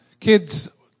Kids,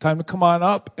 time to come on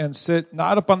up and sit,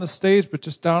 not up on the stage, but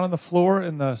just down on the floor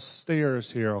in the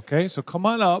stairs here, okay? So come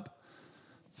on up,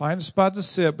 find a spot to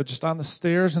sit, but just on the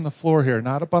stairs and the floor here,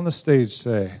 not up on the stage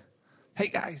today. Hey,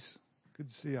 guys, good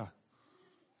to see ya.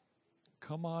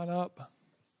 Come on up.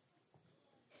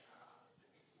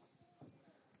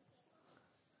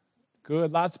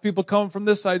 Good. Lots of people coming from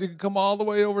this side. You can come all the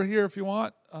way over here if you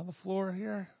want, on the floor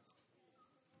here.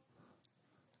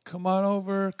 Come on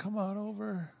over. Come on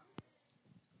over.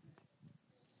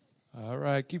 All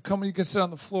right. Keep coming. You can sit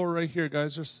on the floor right here,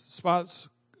 guys. There's spots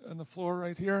on the floor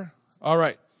right here. All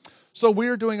right. So we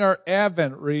are doing our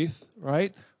Advent wreath,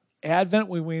 right? Advent,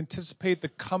 when we anticipate the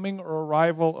coming or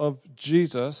arrival of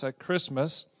Jesus at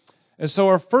Christmas. And so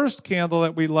our first candle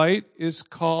that we light is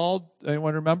called,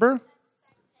 anyone remember?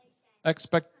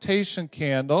 Expectation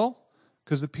candle,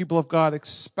 because the people of God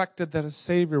expected that a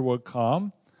Savior would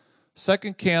come.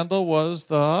 Second candle was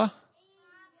the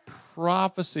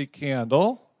prophecy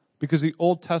candle, because the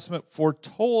Old Testament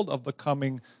foretold of the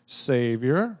coming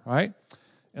Savior, right?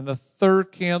 And the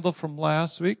third candle from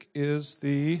last week is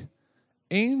the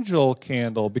angel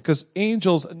candle, because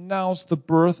angels announced the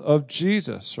birth of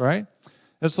Jesus, right?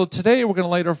 And so today we're going to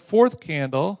light our fourth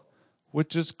candle,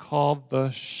 which is called the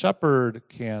shepherd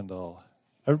candle.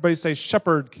 Everybody say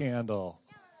shepherd candle.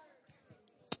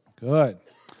 Good.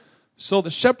 So the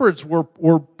shepherds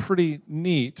were pretty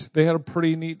neat. They had a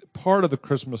pretty neat part of the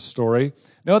Christmas story.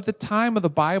 Now, at the time of the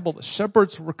Bible, the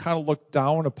shepherds were kind of looked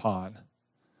down upon.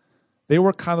 They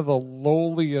were kind of the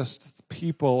lowliest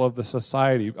people of the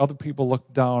society. Other people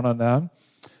looked down on them.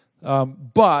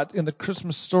 But in the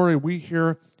Christmas story we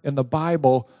hear in the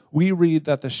Bible, we read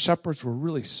that the shepherds were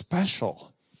really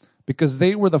special because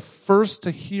they were the first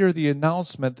to hear the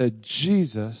announcement that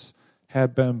Jesus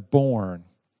had been born.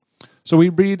 So we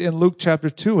read in Luke chapter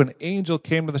 2, an angel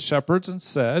came to the shepherds and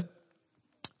said,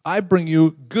 I bring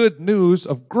you good news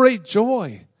of great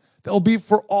joy that will be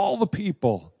for all the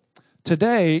people.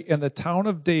 Today, in the town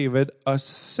of David, a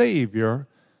Savior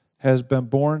has been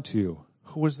born to you.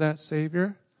 Who was that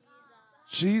Savior?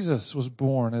 Jesus was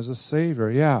born as a Savior,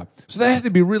 yeah. So that had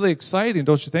to be really exciting,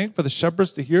 don't you think, for the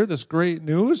shepherds to hear this great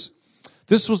news?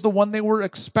 This was the one they were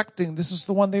expecting. This is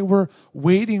the one they were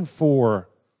waiting for.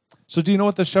 So do you know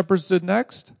what the shepherds did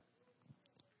next?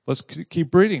 Let's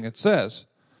keep reading. It says,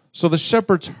 so the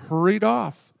shepherds hurried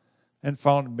off and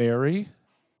found Mary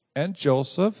and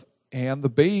Joseph and the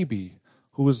baby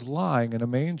who was lying in a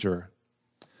manger.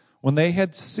 When they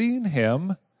had seen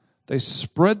him, they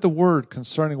spread the word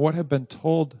concerning what had been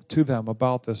told to them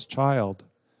about this child.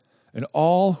 And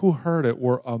all who heard it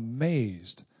were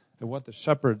amazed at what the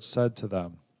shepherds said to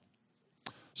them.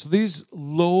 So these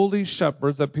lowly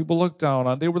shepherds that people look down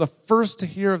on, they were the first to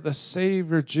hear of the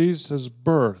Savior Jesus'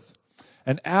 birth.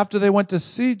 And after they went to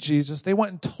see Jesus, they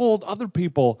went and told other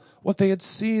people what they had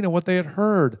seen and what they had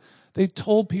heard. They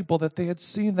told people that they had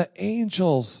seen the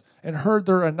angels and heard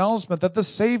their announcement that the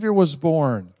Savior was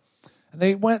born. And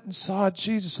they went and saw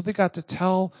Jesus, so they got to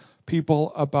tell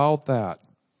people about that.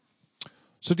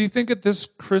 So do you think at this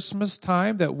Christmas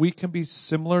time that we can be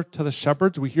similar to the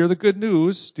shepherds? We hear the good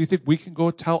news. Do you think we can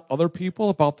go tell other people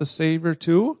about the Savior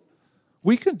too?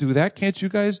 We can do that. Can't you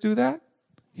guys do that?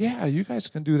 Yeah, you guys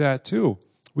can do that too.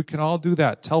 We can all do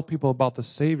that. Tell people about the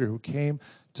Savior who came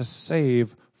to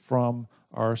save from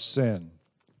our sin.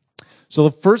 So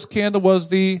the first candle was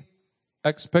the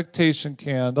expectation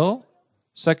candle.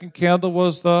 Second candle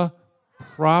was the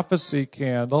prophecy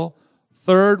candle.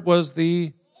 Third was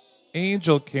the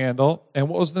angel candle. And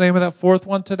what was the name of that fourth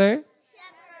one today?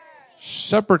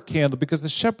 Shepherd candle, because the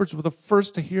shepherds were the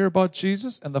first to hear about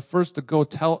Jesus and the first to go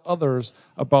tell others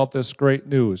about this great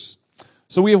news.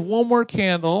 So we have one more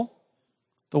candle,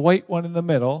 the white one in the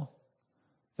middle.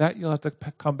 That you'll have to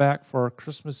come back for our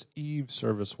Christmas Eve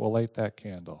service. We'll light that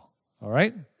candle. All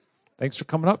right? Thanks for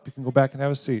coming up. You can go back and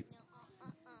have a seat.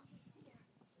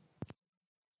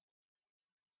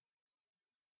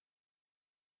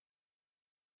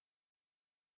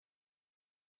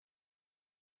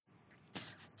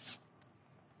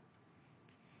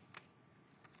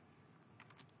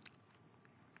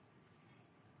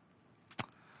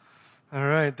 All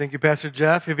right. Thank you, Pastor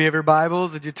Jeff. If you have your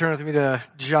Bibles, would you turn with me to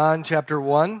John chapter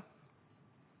 1?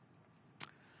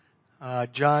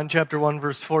 John chapter 1,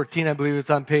 verse 14. I believe it's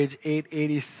on page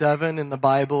 887 in the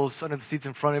Bibles under the seats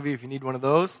in front of you if you need one of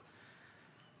those.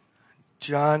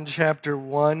 John chapter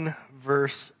 1,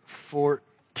 verse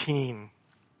 14.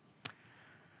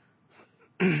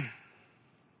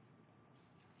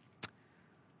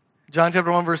 John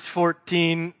chapter 1, verse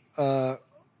 14,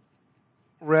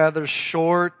 rather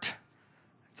short.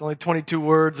 It's only 22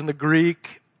 words in the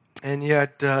Greek, and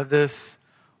yet this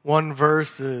One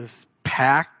verse is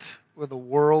packed with a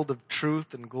world of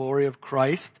truth and glory of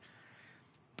Christ.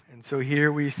 And so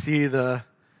here we see the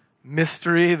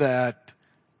mystery that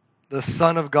the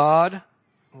Son of God,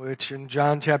 which in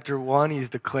John chapter 1, he's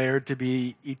declared to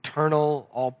be eternal,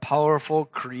 all-powerful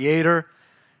creator.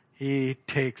 He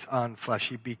takes on flesh.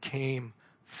 He became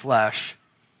flesh.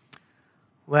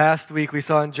 Last week we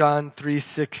saw in John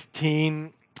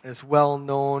 3:16 this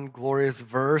well-known, glorious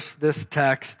verse. This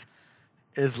text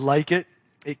is like it.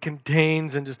 It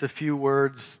contains in just a few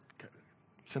words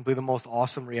simply the most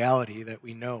awesome reality that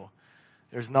we know.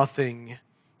 There's nothing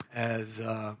as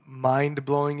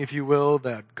mind-blowing, if you will,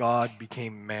 that God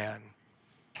became man.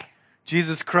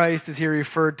 Jesus Christ is here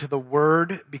referred to the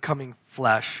Word becoming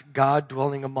flesh, God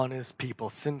dwelling among his people,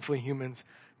 sinful humans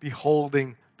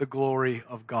beholding the glory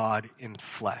of God in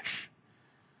flesh.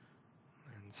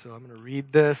 And so I'm going to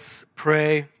read this,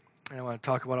 pray, and I want to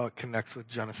talk about how it connects with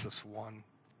Genesis 1.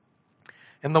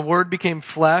 And the Word became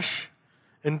flesh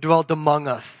and dwelt among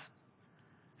us,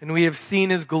 and we have seen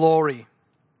his glory.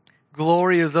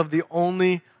 Glory is of the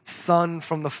only Son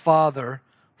from the Father,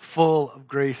 full of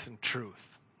grace and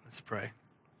truth. Let's pray.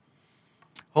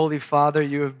 Holy Father,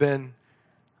 you have been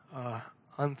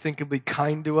unthinkably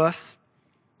kind to us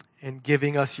in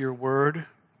giving us your word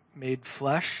made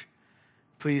flesh.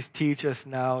 Please teach us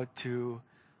now to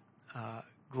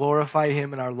glorify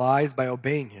him in our lives by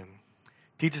obeying him.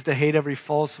 Teach us to hate every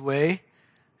false way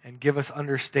and give us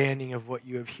understanding of what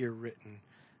you have here written.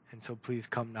 And so please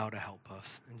come now to help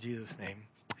us. In Jesus' name,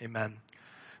 amen.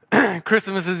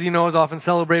 Christmas, as you know, is often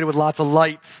celebrated with lots of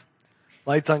lights.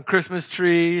 Lights on Christmas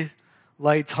tree,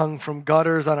 lights hung from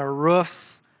gutters on our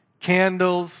roofs,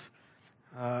 candles.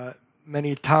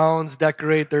 Many towns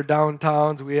decorate their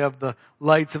downtowns. We have the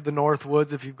lights of the North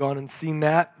Woods, if you've gone and seen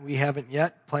that. We haven't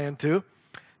yet, plan to.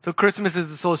 So Christmas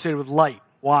is associated with light.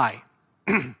 Why?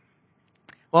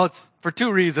 Well, it's for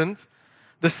two reasons.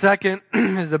 The second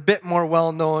is a bit more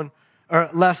well-known, or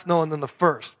less known than the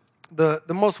first. The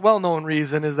most well-known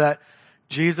reason is that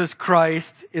Jesus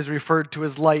Christ is referred to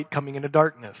as light coming into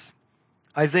darkness.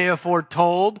 Isaiah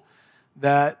foretold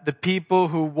that the people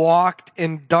who walked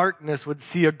in darkness would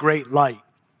see a great light.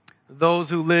 Those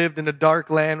who lived in a dark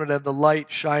land would have the light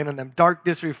shine on them.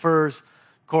 Darkness refers,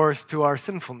 of course, to our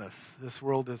sinfulness. This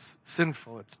world is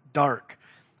sinful. It's dark.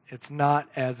 It's not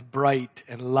as bright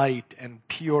and light and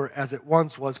pure as it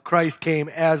once was. Christ came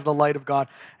as the light of God,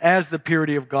 as the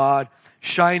purity of God,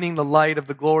 shining the light of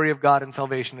the glory of God and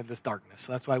salvation in this darkness.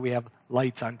 So that's why we have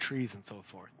lights on trees and so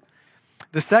forth.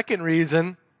 The second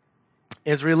reason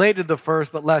is related to the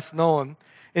first but less known.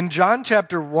 In John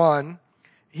chapter 1,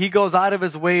 he goes out of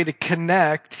his way to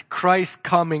connect Christ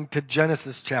coming to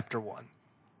Genesis chapter 1.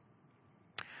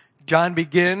 John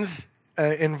begins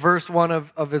in verse 1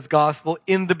 of his gospel,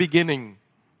 in the beginning.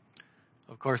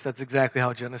 Of course, that's exactly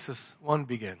how Genesis 1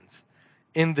 begins.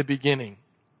 In the beginning.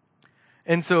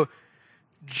 And so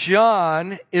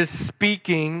John is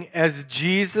speaking as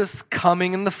Jesus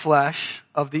coming in the flesh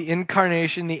of the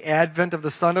incarnation, the advent of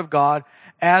the Son of God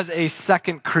as a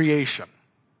second creation.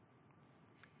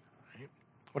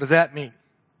 What does that mean?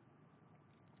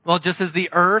 Well, just as the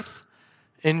earth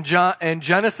in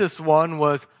Genesis 1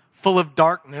 was full of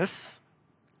darkness,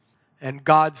 and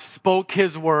God spoke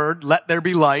his word, let there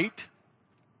be light.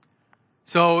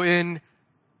 So in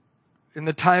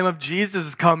the time of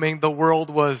Jesus' coming, the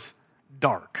world was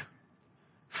dark.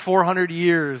 400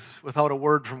 years without a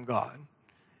word from God.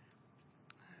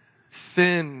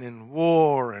 Sin and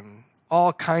war and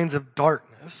all kinds of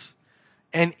darkness.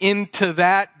 And into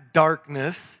that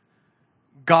darkness,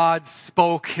 God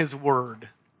spoke his word.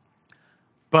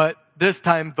 But this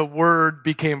time, the word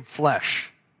became flesh.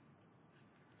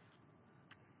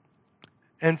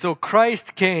 And so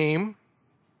Christ came,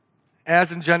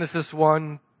 as in Genesis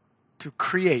 1, to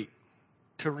create,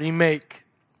 to remake.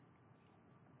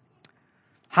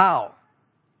 How?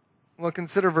 Well,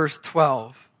 consider verse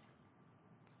 12.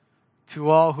 To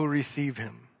all who receive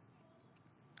him,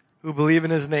 who believe in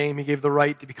his name, he gave the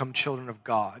right to become children of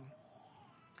God.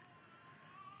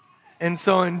 And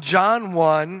so in John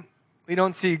 1, we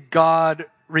don't see God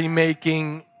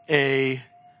remaking a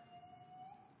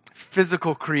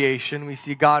physical creation. We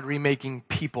see God remaking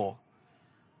people,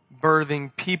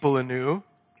 birthing people anew.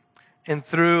 And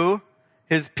through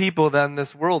his people, then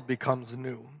this world becomes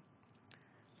new.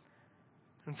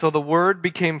 And so the Word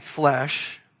became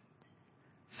flesh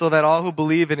so that all who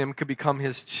believe in him could become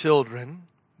his children.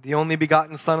 The only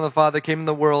begotten Son of the Father came in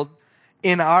the world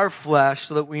in our flesh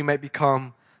so that we might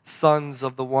become sons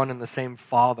of the one and the same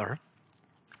Father.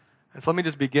 And so let me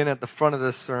just begin at the front of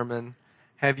this sermon.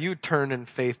 Have you turned in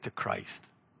faith to Christ?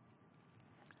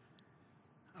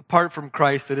 apart from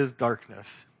Christ, it is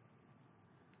darkness.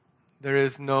 There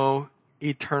is no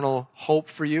eternal hope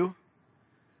for you.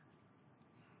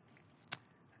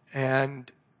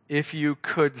 And if you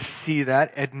could see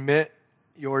that, admit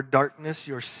your darkness,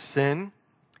 your sin,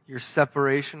 your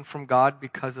separation from God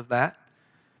because of that,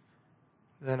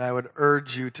 then I would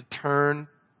urge you to turn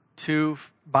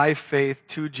by faith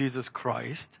to Jesus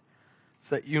Christ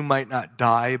so that you might not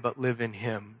die but live in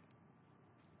Him.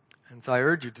 And so I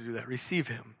urge you to do that. Receive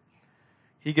Him.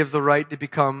 He gives the right to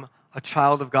become a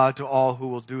child of God to all who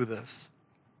will do this.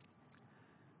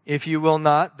 If you will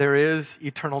not, there is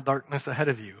eternal darkness ahead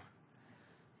of you.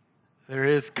 There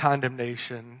is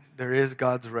condemnation. There is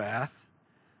God's wrath.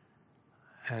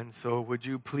 And so would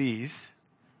you please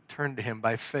turn to Him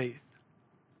by faith?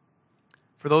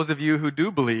 For those of you who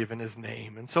do believe in His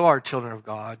name, and so are children of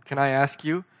God, can I ask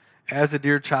you, as a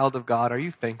dear child of God, are you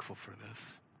thankful for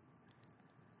this?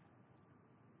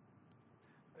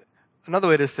 Another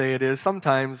way to say it is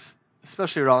sometimes,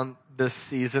 especially around this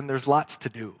season, there's lots to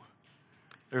do.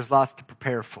 There's lots to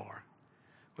prepare for,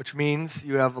 which means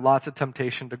you have lots of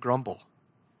temptation to grumble.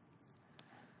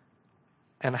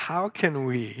 And how can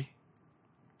we,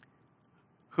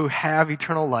 who have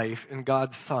eternal life in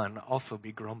God's Son, also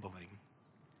be grumbling?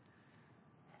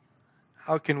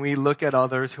 How can we look at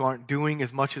others who aren't doing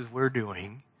as much as we're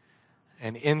doing,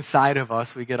 and inside of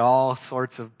us we get all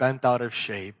sorts of bent out of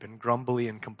shape and grumbly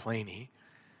and complainy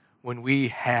when we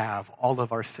have all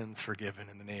of our sins forgiven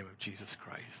in the name of Jesus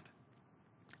Christ?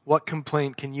 What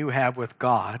complaint can you have with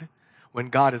God when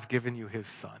God has given you His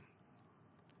Son?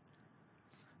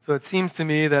 So it seems to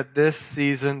me that this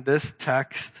season, this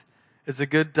text, is a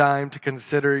good time to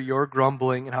consider your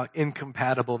grumbling and how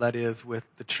incompatible that is with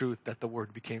the truth that the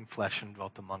Word became flesh and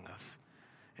dwelt among us.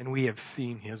 And we have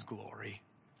seen His glory.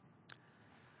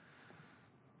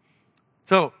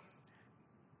 So,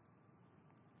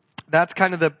 that's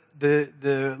kind of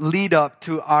the lead up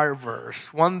to our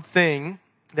verse. One thing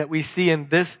that we see in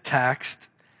this text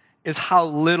is how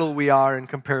little we are in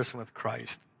comparison with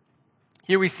Christ.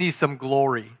 Here we see some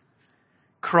glory.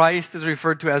 Christ is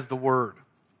referred to as the Word.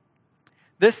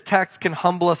 This text can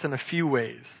humble us in a few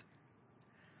ways.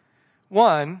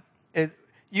 One is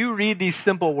you read these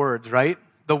simple words, right?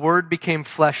 The Word became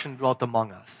flesh and dwelt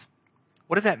among us.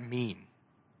 What does that mean?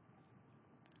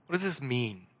 What does this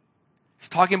mean? It's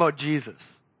talking about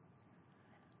Jesus.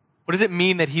 What does it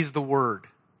mean that He's the Word?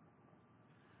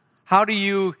 How do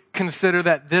you consider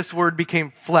that this Word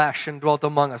became flesh and dwelt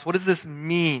among us? What does this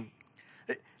mean?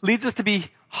 It leads us to be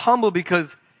humble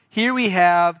because here we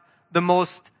have the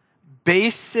most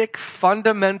basic,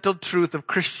 fundamental truth of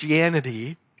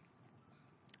Christianity,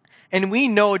 and we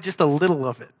know just a little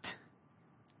of it.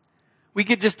 We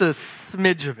get just a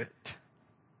smidge of it.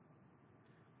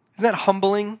 Isn't that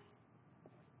humbling?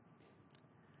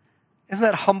 Isn't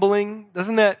that humbling?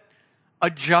 Doesn't that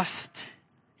adjust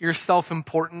your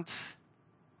self-importance?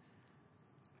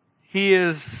 He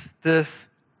is this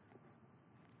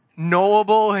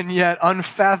knowable and yet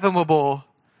unfathomable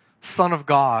Son of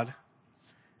God.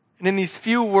 And in these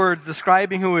few words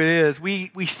describing who it is, we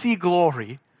see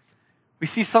glory. We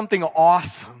see something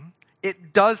awesome.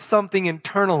 It does something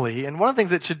internally. And one of the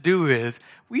things it should do is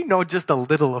we know just a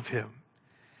little of Him.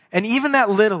 And even that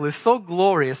little is so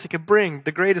glorious, it can bring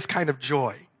the greatest kind of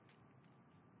joy.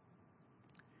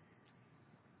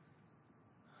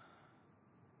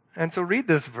 And so read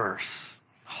this verse.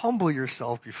 Humble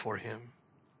yourself before Him.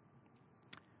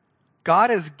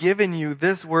 God has given you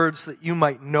this word so that you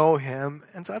might know Him.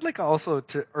 And so I'd like also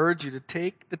to urge you to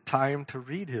take the time to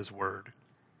read His word.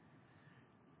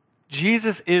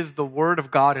 Jesus is the Word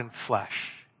of God in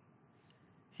flesh.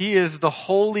 He is the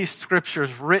Holy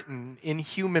Scriptures written in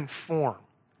human form.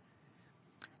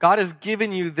 God has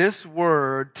given you this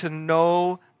word to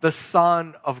know the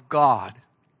Son of God.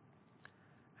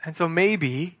 And so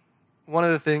maybe one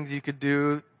of the things you could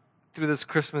do through this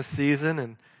Christmas season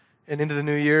and into the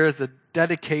new year is a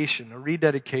dedication, a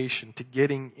rededication to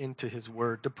getting into His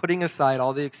Word, to putting aside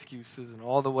all the excuses and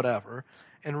all the whatever,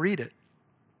 and read it.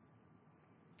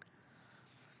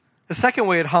 The second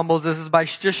way it humbles us is by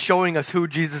just showing us who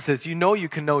Jesus is. You know you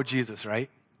can know Jesus, right?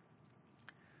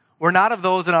 We're not of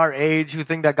those in our age who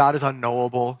think that God is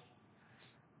unknowable.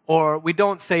 Or we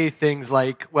don't say things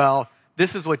like, well,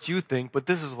 this is what you think, but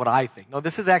this is what I think. No,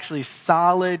 this is actually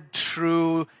solid,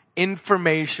 true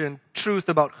information, truth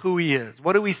about who He is.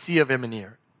 What do we see of Him in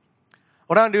here?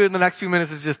 What I want to do in the next few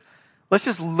minutes is let's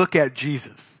just look at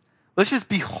Jesus. Let's just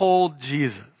behold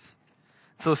Jesus.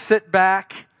 So sit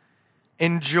back,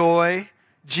 enjoy.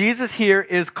 Jesus here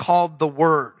is called the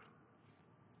Word.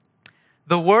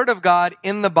 The Word of God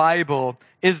in the Bible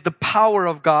is the power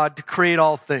of God to create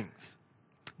all things.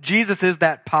 Jesus is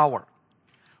that power.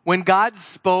 When God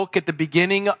spoke at the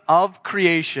beginning of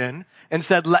creation and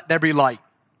said, "Let there be light,"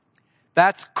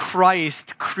 that's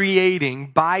Christ creating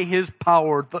by his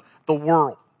power the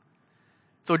world.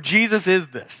 So Jesus is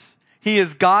this. He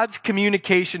is God's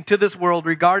communication to this world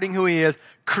regarding who he is,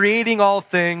 creating all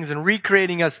things and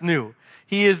recreating us new.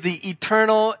 He is the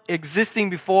eternal,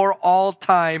 existing before all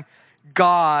time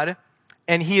God,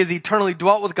 and he has eternally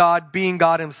dwelt with God, being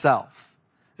God himself.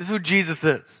 This is who Jesus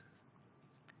is.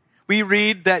 We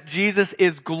read that Jesus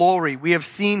is glory. We have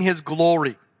seen his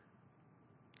glory.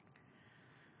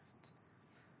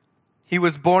 He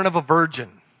was born of a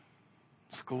virgin.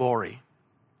 It's glory.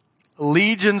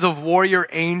 Legions of warrior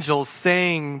angels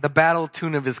sang the battle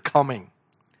tune of his coming.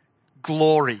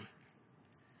 Glory.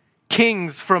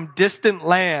 Kings from distant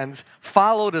lands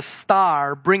followed a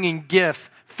star bringing gifts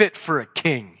fit for a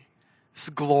king. It's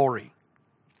glory.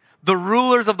 The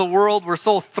rulers of the world were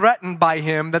so threatened by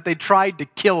him that they tried to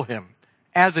kill him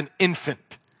as an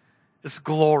infant. It's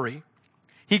glory.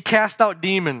 He cast out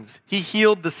demons. He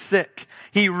healed the sick.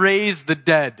 He raised the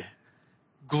dead.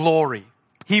 Glory.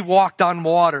 He walked on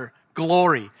water.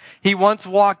 Glory. He once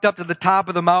walked up to the top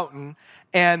of the mountain,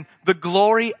 and the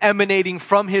glory emanating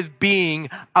from his being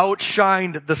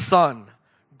outshined the sun.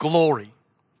 Glory.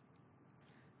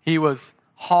 He was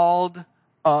hauled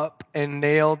up and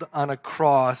nailed on a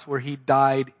cross where he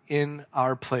died in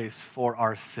our place for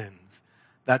our sins.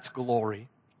 That's glory.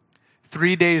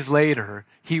 3 days later,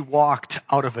 he walked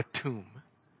out of a tomb.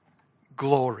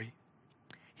 Glory.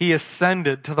 He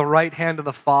ascended to the right hand of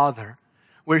the Father,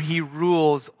 where he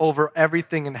rules over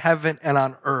everything in heaven and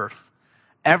on earth.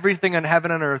 Everything in heaven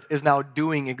and earth is now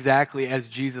doing exactly as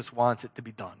Jesus wants it to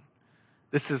be done.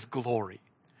 This is glory.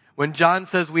 When John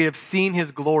says we have seen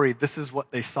his glory, this is what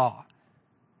they saw.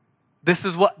 This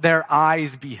is what their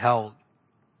eyes beheld.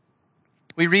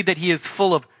 We read that he is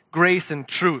full of grace and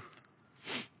truth.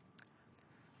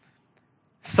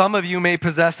 Some of you may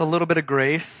possess a little bit of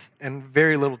grace and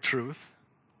very little truth.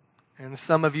 And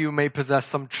some of you may possess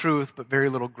some truth but very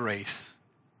little grace.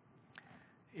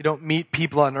 You don't meet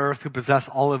people on earth who possess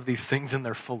all of these things in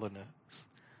their fullness.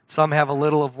 Some have a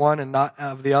little of one and not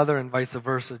of the other, and vice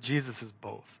versa. Jesus is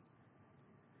both.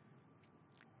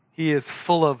 He is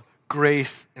full of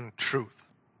grace and truth.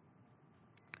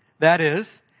 That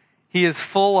is, he is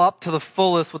full up to the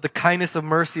fullest with the kindness and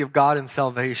mercy of God and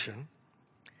salvation.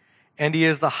 And he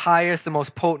is the highest and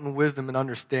most potent wisdom and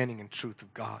understanding and truth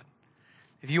of God.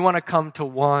 If you want to come to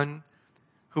one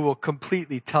who will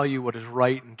completely tell you what is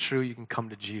right and true, you can come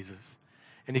to Jesus.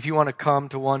 And if you want to come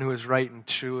to one who is right and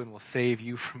true and will save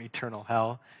you from eternal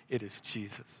hell, it is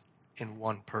Jesus in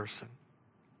one person.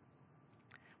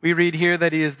 We read here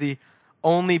that he is the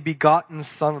only begotten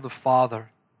Son of the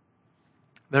Father.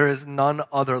 There is none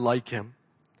other like him.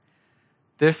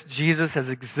 This Jesus has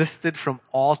existed from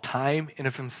all time in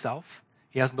of himself.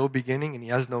 He has no beginning and he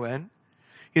has no end.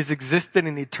 He has existed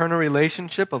in eternal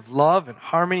relationship of love and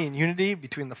harmony and unity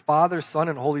between the Father, Son,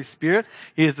 and Holy Spirit.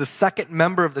 He is the second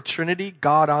member of the Trinity,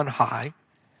 God on high.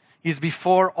 He is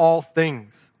before all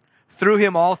things. Through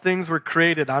him all things were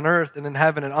created on earth and in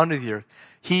heaven and under the earth.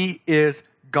 He is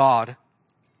God.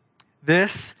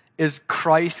 This is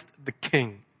Christ the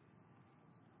King.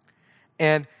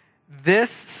 And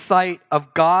this sight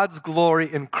of God's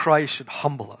glory in Christ should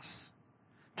humble us.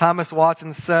 Thomas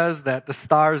Watson says that the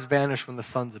stars vanish when the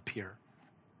suns appear.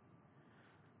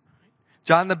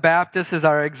 John the Baptist is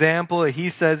our example. He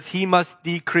says he must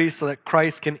decrease so that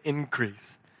Christ can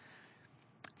increase.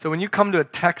 So when you come to a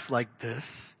text like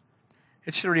this,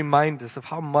 it should remind us of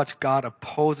how much God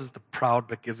opposes the proud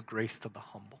but gives grace to the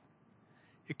humble.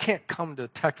 You can't come to a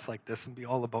text like this and be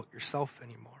all about yourself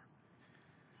anymore.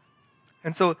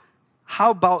 And so how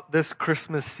about this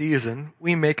Christmas season,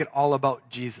 we make it all about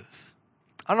Jesus?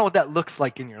 I don't know what that looks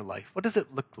like in your life. What does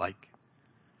it look like?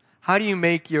 How do you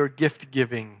make your gift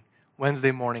giving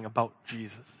Wednesday morning about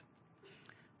Jesus?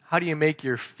 How do you make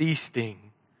your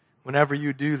feasting, whenever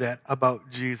you do that,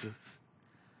 about Jesus?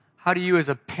 How do you as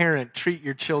a parent treat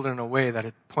your children in a way that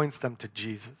it points them to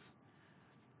Jesus?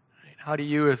 How do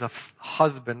you as a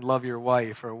husband love your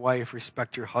wife, or a wife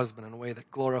respect your husband in a way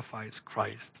that glorifies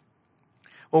Christ?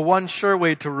 Well, one sure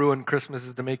way to ruin Christmas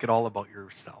is to make it all about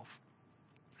yourself.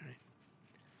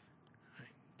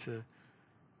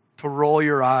 To roll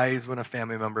your eyes when a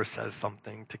family member says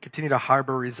something, to continue to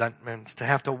harbor resentments, to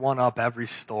have to one-up every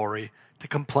story, to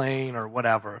complain or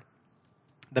whatever.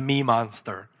 The me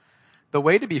monster. The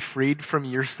way to be freed from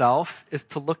yourself is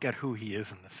to look at who he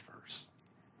is in this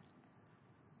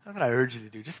That's what I urge you to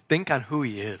do. Just think on who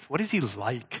he is. What is he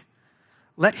like?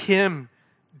 Let him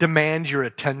demand your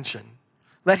attention.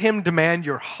 Let him demand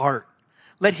your heart.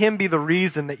 Let him be the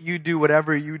reason that you do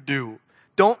whatever you do.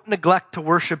 Don't neglect to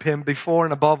worship him before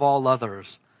and above all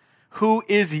others. Who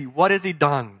is he? What has he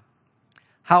done?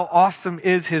 How awesome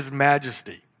is his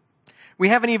majesty? We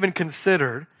haven't even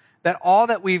considered that all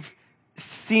that we've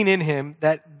seen in him,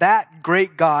 that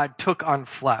great God took on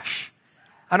flesh.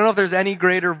 I don't know if there's any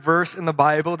greater verse in the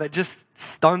Bible that just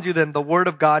stuns you than the Word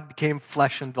of God became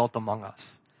flesh and dwelt among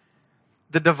us.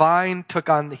 The divine took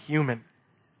on the human.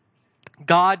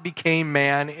 God became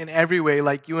man in every way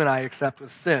like you and I, except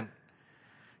with sin.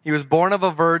 He was born of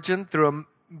a virgin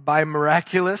by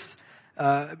miraculous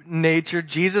nature.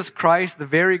 Jesus Christ, the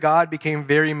very God, became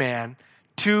very man.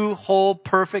 Two whole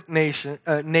perfect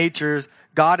natures,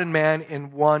 God and man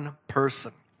in one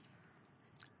person.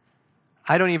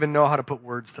 I don't even know how to put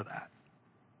words to that.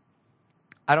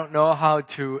 I don't know how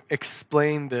to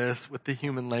explain this with the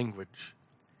human language.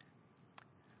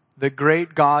 The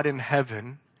great God in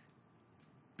heaven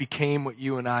became what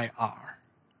you and I are.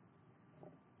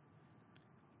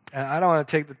 And I don't want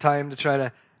to take the time to try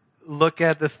to look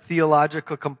at the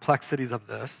theological complexities of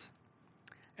this.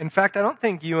 In fact, I don't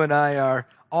think you and I are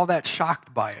all that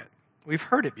shocked by it. We've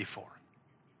heard it before.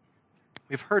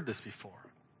 We've heard this before.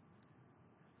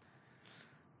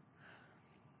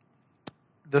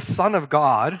 The Son of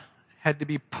God had to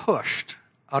be pushed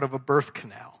out of a birth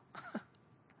canal.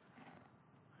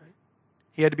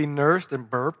 He had to be nursed and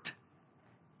burped.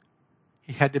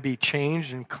 He had to be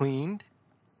changed and cleaned.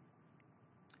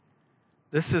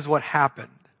 This is what happened.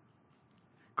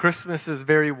 Christmas is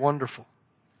very wonderful.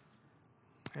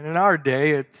 And in our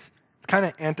day, it's kind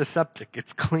of antiseptic.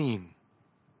 It's clean.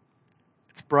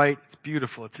 It's bright. It's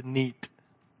beautiful. It's neat.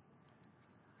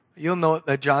 You'll note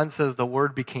that John says the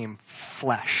Word became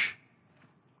flesh.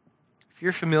 If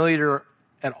you're familiar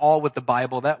at all with the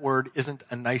Bible, that word isn't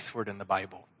a nice word in the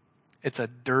Bible. It's a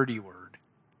dirty word.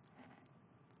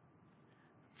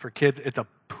 For kids, it's a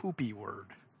poopy word.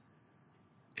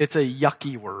 It's a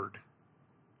yucky word.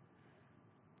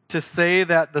 To say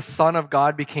that the Son of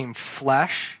God became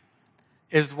flesh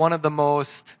is one of the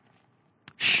most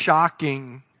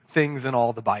shocking things in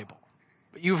all the Bible.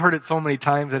 But you've heard it so many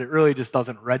times that it really just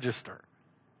doesn't register.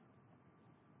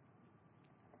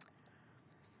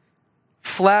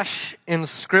 Flesh in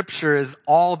Scripture is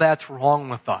all that's wrong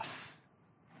with us.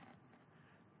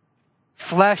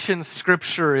 Flesh in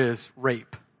Scripture is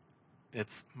rape.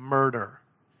 It's murder.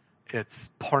 It's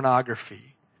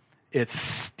pornography. It's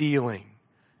stealing.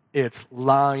 It's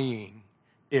lying.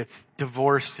 It's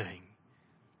divorcing.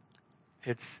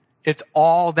 It's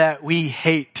all that we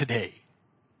hate today.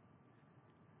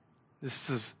 This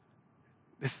is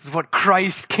what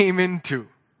Christ came into. I'm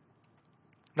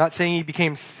not saying he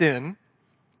became sin.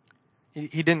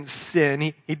 He didn't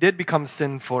sin. He did become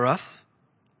sin for us.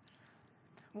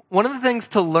 One of the things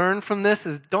to learn from this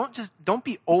is don't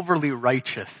be overly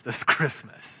righteous this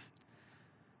Christmas.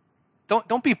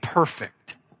 Don't be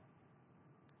perfect.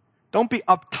 Don't be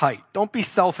uptight. Don't be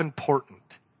self-important.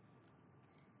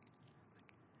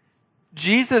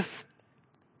 Jesus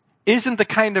isn't the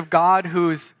kind of God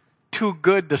who's too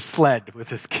good to sled with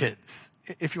his kids,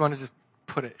 if you want to just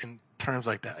put it in terms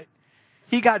like that.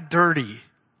 He got dirty.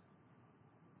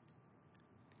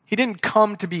 He didn't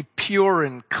come to be pure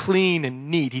and clean and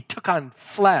neat. He took on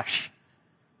flesh.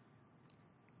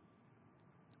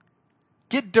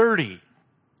 Get dirty.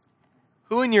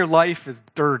 Who in your life is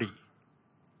dirty?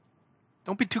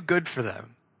 Don't be too good for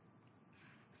them.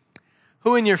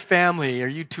 Who in your family are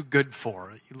you too good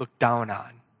for? You look down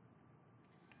on.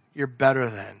 You're better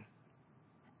than.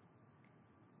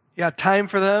 You got time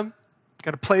for them?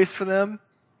 Got a place for them?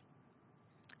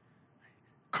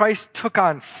 Christ took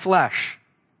on flesh.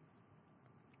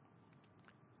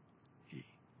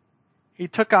 He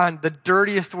took on the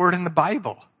dirtiest word in the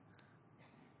Bible.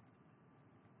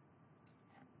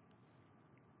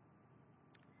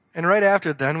 And right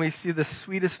after then, we see the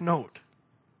sweetest note.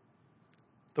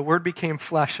 The Word became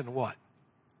flesh and what?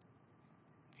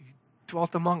 He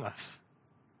dwelt among us.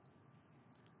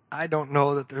 I don't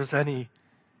know that there's any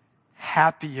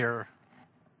happier,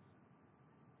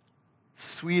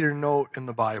 sweeter note in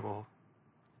the Bible.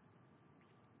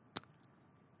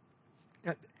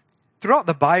 Throughout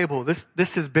the Bible,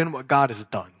 this has been what God has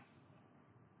done.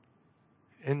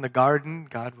 In the garden,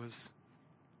 God was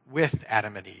with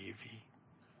Adam and Eve. He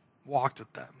walked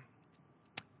with them.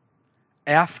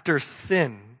 After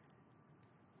sin,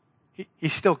 he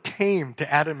still came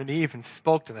to Adam and Eve and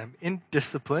spoke to them in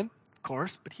discipline, of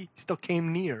course, but he still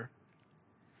came near.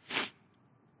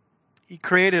 He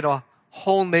created a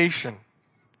whole nation.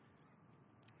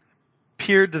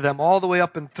 appeared to them all the way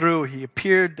up and through. He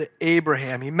appeared to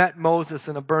Abraham. He met Moses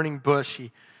in a burning bush.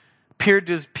 He appeared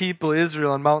to his people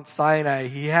Israel on Mount Sinai.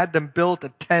 He had them build a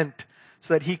tent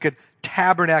so that he could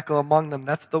tabernacle among them.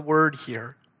 That's the word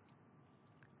here.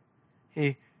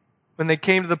 When they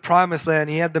came to the promised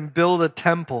land, he had them build a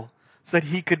temple so that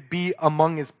he could be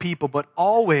among his people. But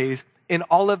always, in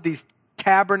all of these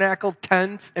tabernacle,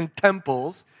 tents, and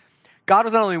temples, God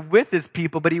was not only with his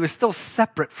people, but he was still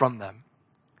separate from them.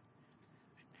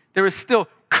 There were still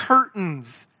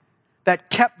curtains that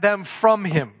kept them from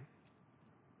him.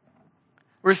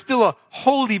 There was still a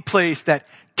holy place that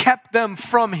kept them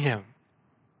from him.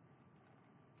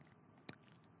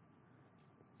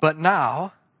 But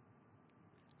now,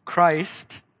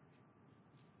 Christ,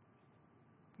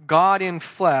 God in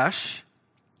flesh,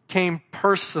 came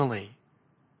personally.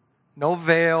 No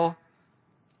veil,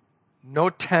 no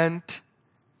tent,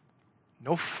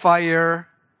 no fire,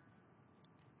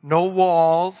 no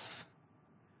walls.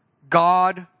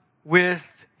 God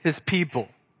with his people.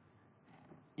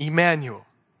 Emmanuel.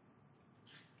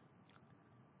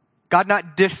 God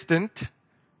not distant.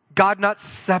 God not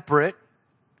separate.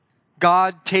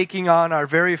 God taking on our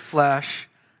very flesh,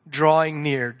 drawing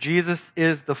near. Jesus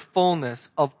is the fullness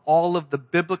of all of the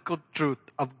biblical truth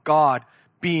of God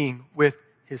being with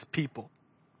his people.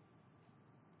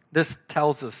 This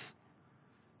tells us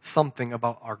something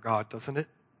about our God, doesn't it?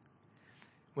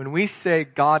 When we say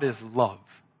God is love,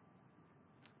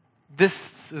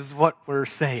 this is what we're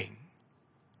saying.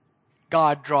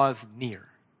 God draws near.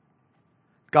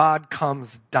 God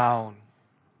comes down.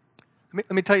 Let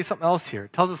me tell you something else here.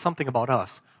 It tells us something about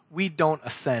us. We don't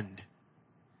ascend.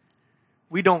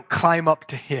 We don't climb up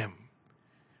to him.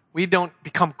 We don't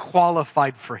become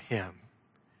qualified for him.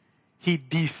 He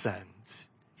descends.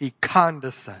 He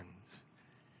condescends.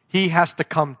 He has to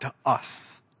come to us.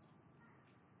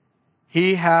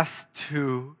 He has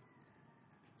to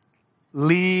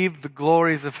leave the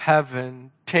glories of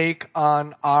heaven, take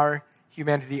on our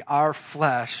humanity, our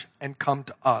flesh, and come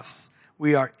to us.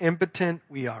 We are impotent,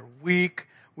 we are weak,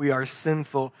 we are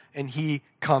sinful, and he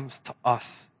comes to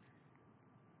us.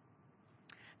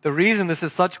 The reason this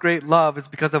is such great love is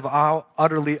because of how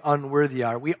utterly unworthy we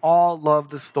are. We all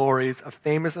love the stories of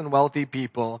famous and wealthy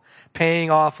people paying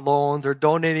off loans or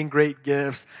donating great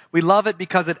gifts. We love it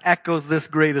because it echoes this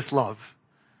greatest love.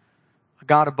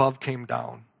 God above came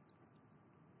down.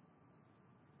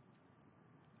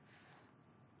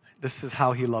 This is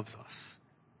how he loves us.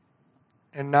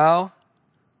 And now,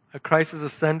 that Christ has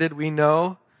ascended, we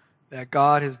know that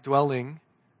God is dwelling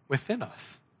within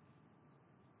us.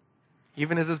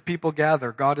 Even as his people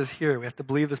gather, God is here. We have to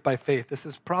believe this by faith. This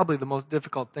is probably the most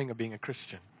difficult thing of being a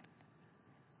Christian.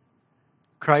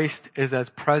 Christ is as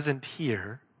present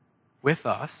here with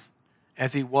us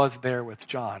as he was there with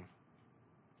John.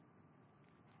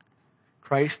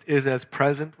 Christ is as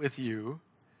present with you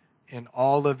in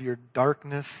all of your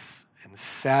darkness and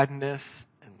sadness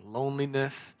and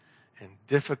loneliness and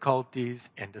difficulties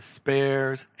and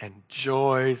despairs and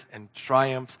joys and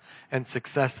triumphs and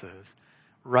successes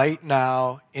right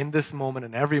now, in this moment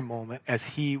and every moment, as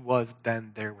he was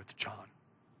then there with John.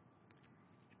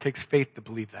 It takes faith to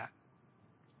believe that.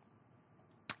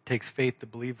 It takes faith to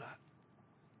believe that.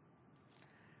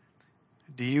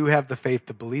 Do you have the faith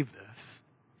to believe this?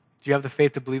 Do you have the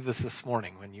faith to believe this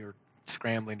morning when you're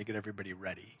scrambling to get everybody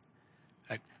ready?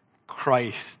 That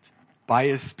Christ, by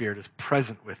his Spirit, is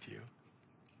present with you.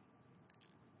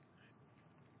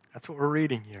 That's what we're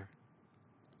reading here.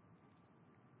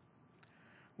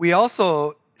 We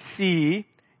also see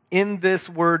in this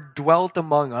word dwelt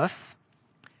among us,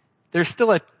 there's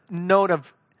still a note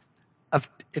of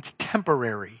it's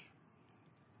temporary.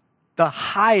 The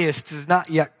highest has not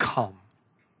yet come.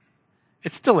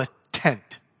 It's still a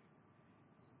tent.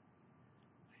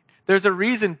 There's a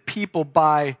reason people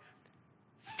buy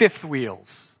fifth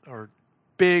wheels or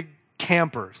big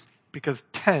campers, because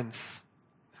tents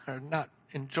are not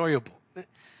enjoyable.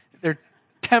 They're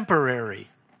temporary.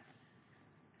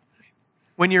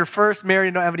 When you're first married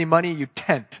and don't have any money, you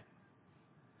tent.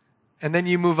 And then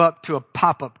you move up to a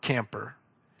pop-up camper.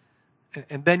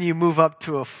 And then you move up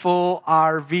to a full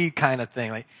RV kind of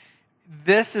thing. Like,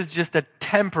 this is just a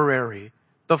temporary.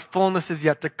 The fullness is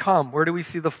yet to come. Where do we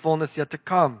see the fullness yet to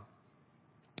come?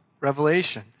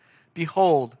 Revelation.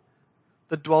 Behold,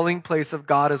 the dwelling place of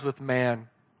God is with man.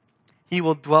 He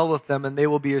will dwell with them, and they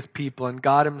will be his people, and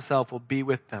God himself will be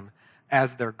with them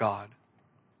as their God.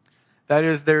 That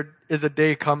is, there is a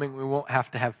day coming we won't have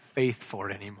to have faith for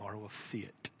it anymore. We'll see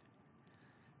it.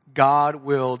 God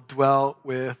will dwell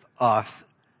with us,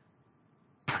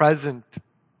 present,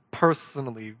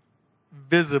 personally,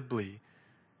 visibly,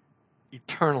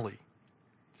 eternally.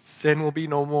 Sin will be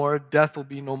no more. Death will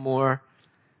be no more.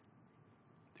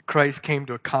 Christ came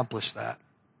to accomplish that.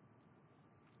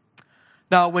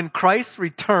 Now, when Christ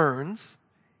returns,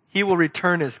 he will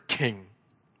return as king.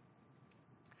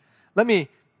 Let me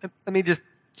just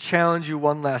challenge you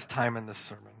one last time in this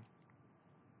sermon.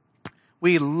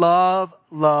 We love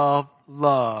the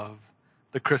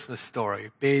Christmas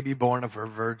story. Baby born of a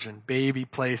virgin. Baby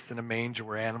placed in a manger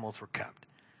where animals were kept.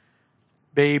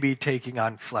 Baby taking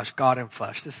on flesh, God in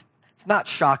flesh. It's not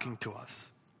shocking to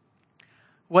us.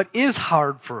 What is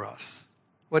hard for us,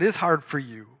 what is hard for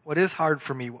you, what is hard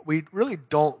for me, what we really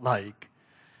don't like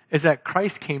is that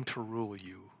Christ came to rule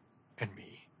you and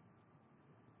me.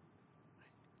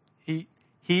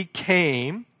 He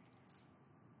came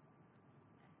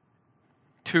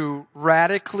to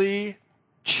radically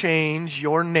change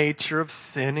your nature of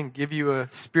sin and give you a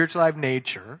spiritualized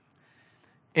nature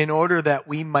in order that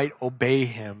we might obey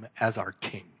him as our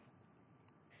king.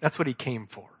 That's what he came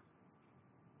for.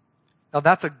 Now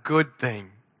that's a good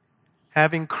thing.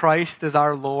 Having Christ as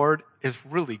our Lord is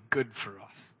really good for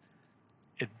us.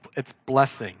 It's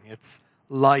blessing, it's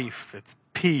life, it's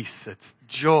peace, it's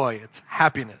joy, it's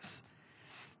happiness.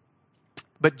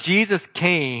 But Jesus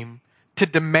came to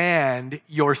demand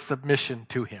your submission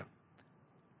to him,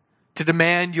 to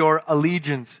demand your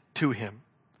allegiance to him,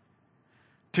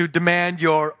 to demand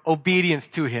your obedience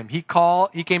to him. He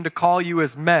came to call you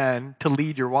as men to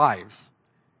lead your wives.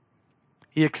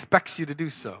 He expects you to do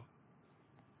so.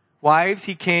 Wives,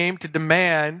 he came to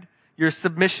demand your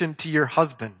submission to your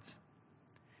husbands.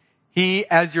 He,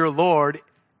 as your Lord,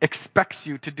 expects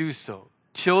you to do so.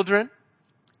 Children,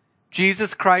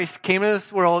 Jesus Christ came to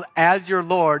this world as your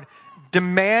Lord,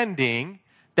 demanding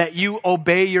that you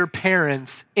obey your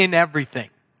parents in everything.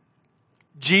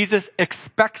 Jesus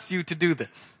expects you to do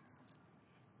this.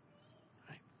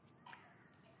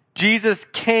 Jesus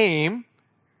came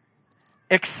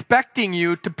expecting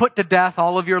you to put to death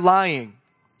all of your lying,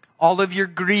 all of your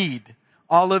greed,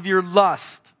 all of your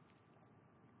lust.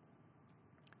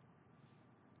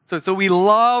 So we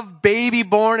love baby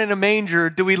born in a manger.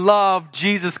 Do we love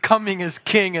Jesus coming as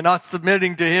king and us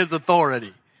submitting to his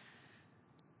authority?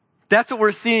 That's what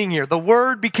we're seeing here. The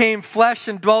Word became flesh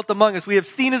and dwelt among us. We have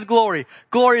seen his glory.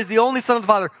 Glory is the only Son of the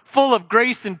Father, full of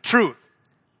grace and truth.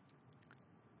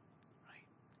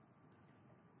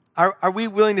 Are we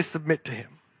willing to submit to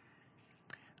him?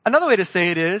 Another way to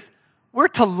say it is, we're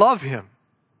to love him.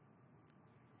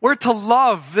 We're to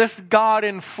love this God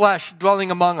in flesh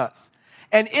dwelling among us.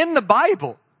 And in the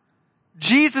Bible,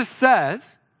 Jesus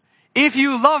says, if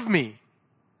you love me,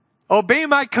 obey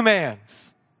my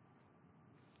commands.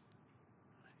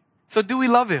 So do we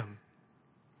love him?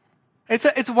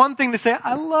 It's one thing to say,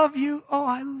 I love you. Oh,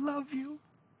 I love you.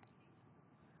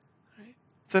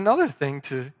 It's another thing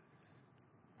to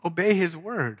obey his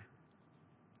word,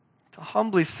 to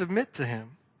humbly submit to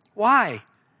him. Why?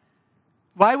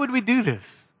 Why would we do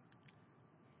this?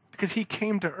 Because he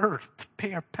came to earth to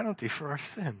pay our penalty for our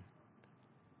sin.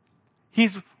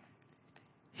 He's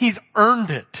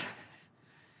earned it.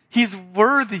 He's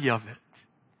worthy of it.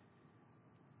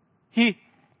 He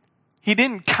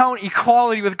didn't count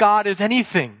equality with God as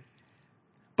anything,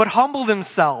 but humbled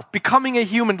himself, becoming a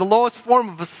human, the lowest form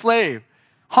of a slave.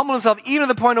 Humbled himself even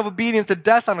to the point of obedience to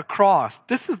death on a cross.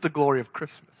 This is the glory of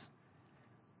Christmas.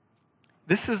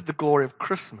 This is the glory of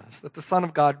Christmas, that the Son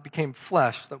of God became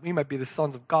flesh, that we might be the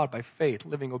sons of God by faith,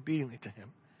 living obediently to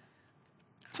him.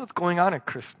 That's what's going on at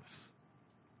Christmas.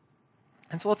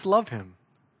 And so let's love him.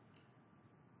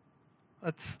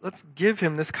 Let's give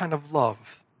him this kind of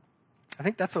love. I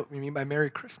think that's what we mean by Merry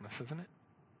Christmas, isn't it?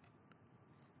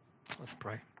 Let's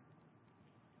pray.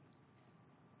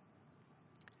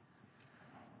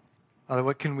 Father,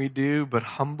 what can we do but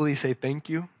humbly say thank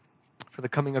you for the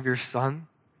coming of your Son,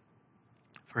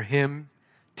 for him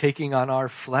taking on our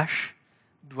flesh,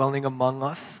 dwelling among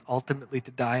us, ultimately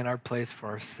to die in our place for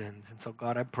our sins. And so,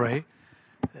 God, I pray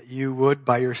that you would,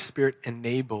 by your Spirit,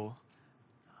 enable,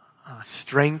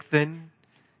 strengthen,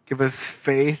 give us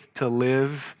faith to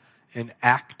live in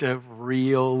active,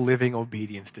 real, living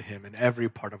obedience to him in every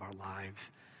part of our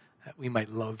lives, that we might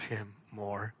love him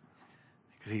more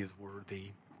because he is worthy.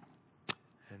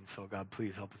 And so, God,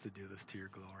 please help us to do this to your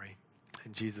glory.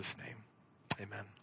 In Jesus' name, amen.